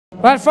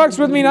Right, folks,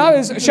 with me now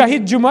is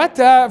Shahied Jumat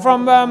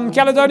from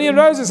Caledonian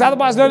Roses,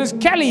 otherwise known as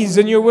Callies,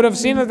 and you would have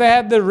seen that they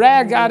had the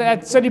rag out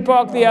at City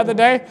Park the other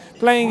day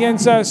playing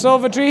against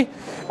Silvertree.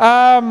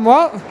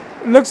 Well,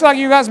 looks like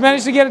you guys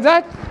managed to get it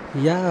done.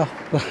 Yeah,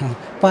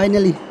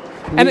 finally.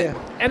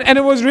 And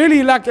it was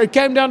really like it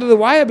came down to the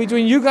wire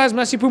between you guys,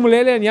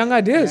 Masiphumelele, and Young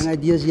Ideas. Young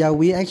Ideas, yeah.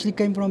 We actually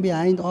came from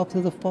behind after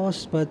the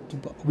pass, but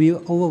we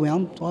were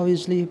overwhelmed,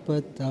 obviously.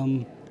 But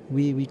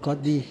we got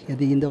at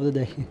the end of the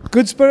day.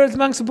 Good spirits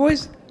amongst the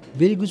boys?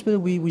 Very good spirit.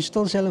 We're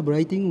still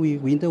celebrating. We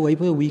went away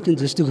for a weekend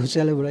just to go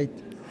celebrate.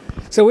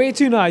 So where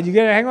to now? You're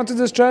going to hang on to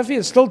this trophy?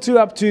 It's still 2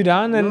 up, 2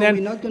 down. And no, we're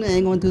not going to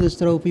hang on to this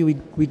trophy.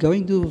 We're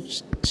going to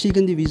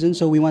second division,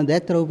 so we want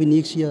that trophy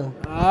next year.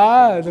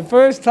 Ah, the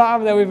first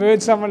time that we've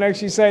heard someone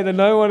actually say they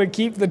don't want to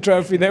keep the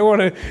trophy, they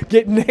want to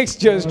get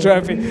next year's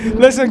trophy.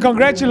 Listen,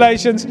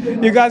 congratulations.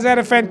 You guys had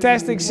a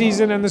fantastic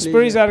season, and the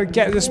spirit out of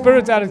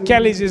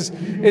Callies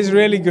is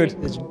really good.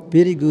 It's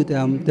very good.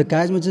 The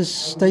guys must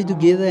just stay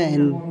together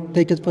and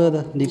take it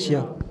further next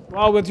year.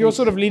 Well, with your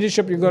sort of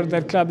leadership you've got at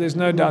that club, there's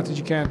no doubt that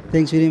you can.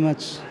 Thanks very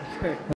much. Okay.